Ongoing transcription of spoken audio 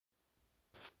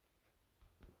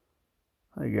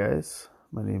Hi guys,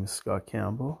 my name is Scott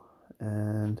Campbell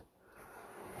and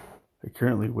I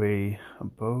currently weigh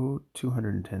about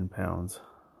 210 pounds.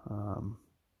 Um,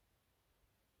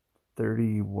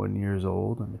 31 years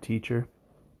old, I'm a teacher,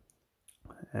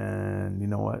 and you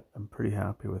know what? I'm pretty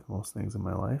happy with most things in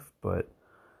my life, but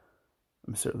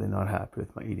I'm certainly not happy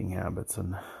with my eating habits,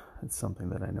 and it's something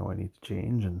that I know I need to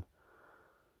change, and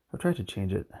I've tried to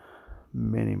change it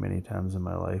many times in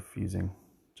my life using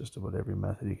just about every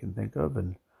method you can think of,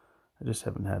 and I just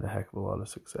haven't had a heck of a lot of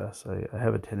success. I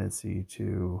have a tendency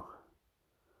to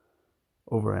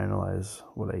overanalyze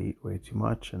what I eat way too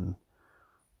much and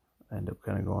end up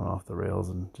kind of going off the rails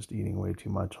and just eating way too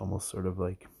much, almost sort of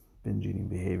like binge eating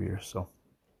behavior. So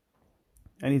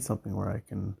I need something where I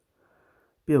can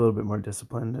be a little bit more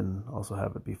disciplined and also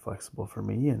have it be flexible for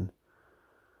me. And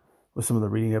with some of the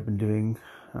reading I've been doing,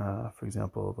 for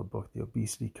example, the book, The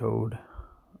Obesity Code,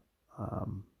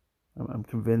 um, I'm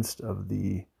convinced of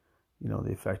the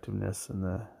effectiveness and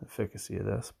the efficacy of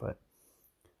this, but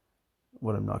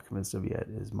what I'm not convinced of yet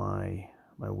is my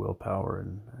willpower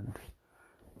and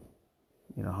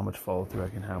how much follow through I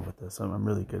can have with this. I'm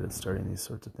really good at starting these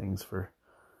sorts of things for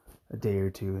a day or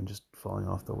two and just falling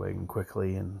off the wagon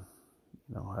quickly, and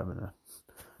having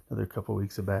another couple of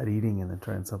weeks of bad eating and then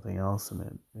trying something else,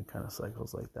 and it kind of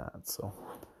cycles like that. So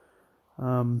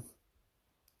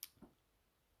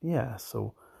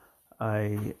so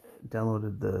I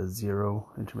downloaded the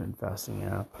Zero intermittent fasting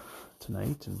app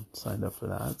tonight and signed up for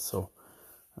that. So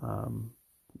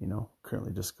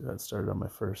currently just got started on my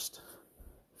first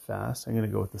fast. I'm going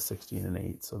to go with the 16 and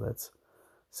 8. So that's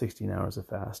 16 hours of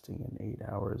fasting and 8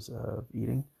 hours of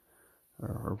eating,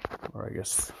 or I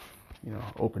guess,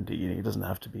 open to eating. It doesn't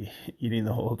have to be eating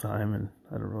the whole time, and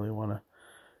I don't really want to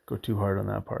go too hard on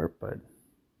that part, but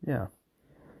yeah,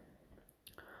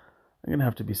 I'm going to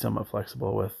have to be somewhat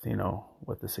flexible with,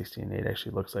 what the 16 and 8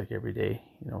 actually looks like every day.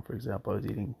 For example, I was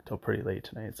eating till pretty late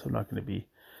tonight, so I'm not going to be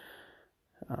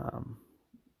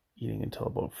eating until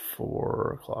about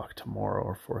 4 o'clock tomorrow,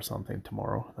 or 4 something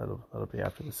tomorrow. That'll be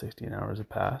after the 16 hours have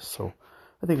passed. So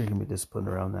I think I can be disciplined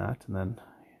around that, and then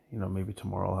maybe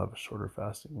tomorrow I'll have a shorter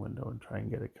fasting window and try and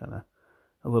get it kind of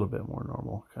a little bit more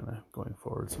normal kind of going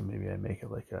forward. So maybe I make it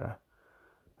like a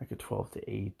 12 to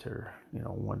 8, or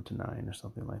 1 to 9 or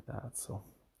something like that. So,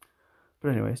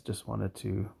 but anyways, just wanted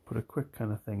to put a quick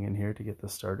kind of thing in here to get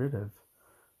this started. I've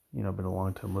been a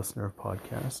long time listener of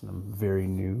podcasts, and I'm very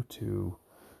new to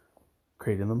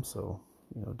creating them, so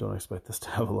don't expect this to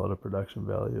have a lot of production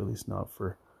value, at least not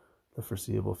for the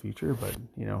foreseeable future. But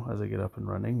as I get up and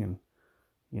running, and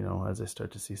as I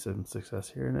start to see some success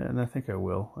here, and I think I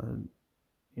will, and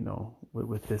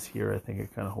with this here, I think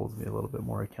it kind of holds me a little bit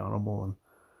more accountable, and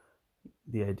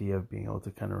the idea of being able to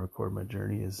kind of record my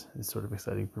journey is sort of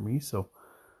exciting for me. So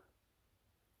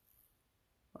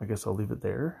I guess I'll leave it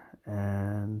there,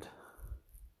 and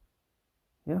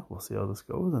yeah, we'll see how this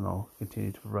goes, and I'll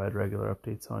continue to provide regular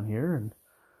updates on here. And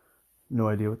no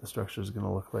idea what the structure is going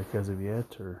to look like as of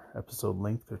yet, or episode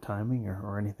length or timing,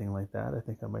 or anything like that. I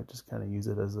think I might just kind of use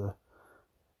it as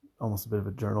almost a bit of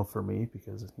a journal for me,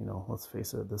 because let's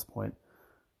face it, at this point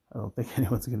I don't think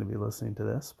anyone's going to be listening to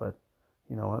this. But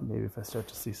you know what, maybe if I start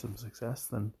to see some success,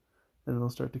 then it'll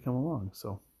start to come along.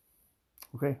 So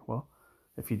okay, well,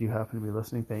 if you do happen to be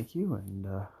listening, thank you, and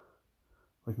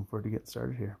looking forward to getting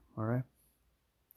started here. All right.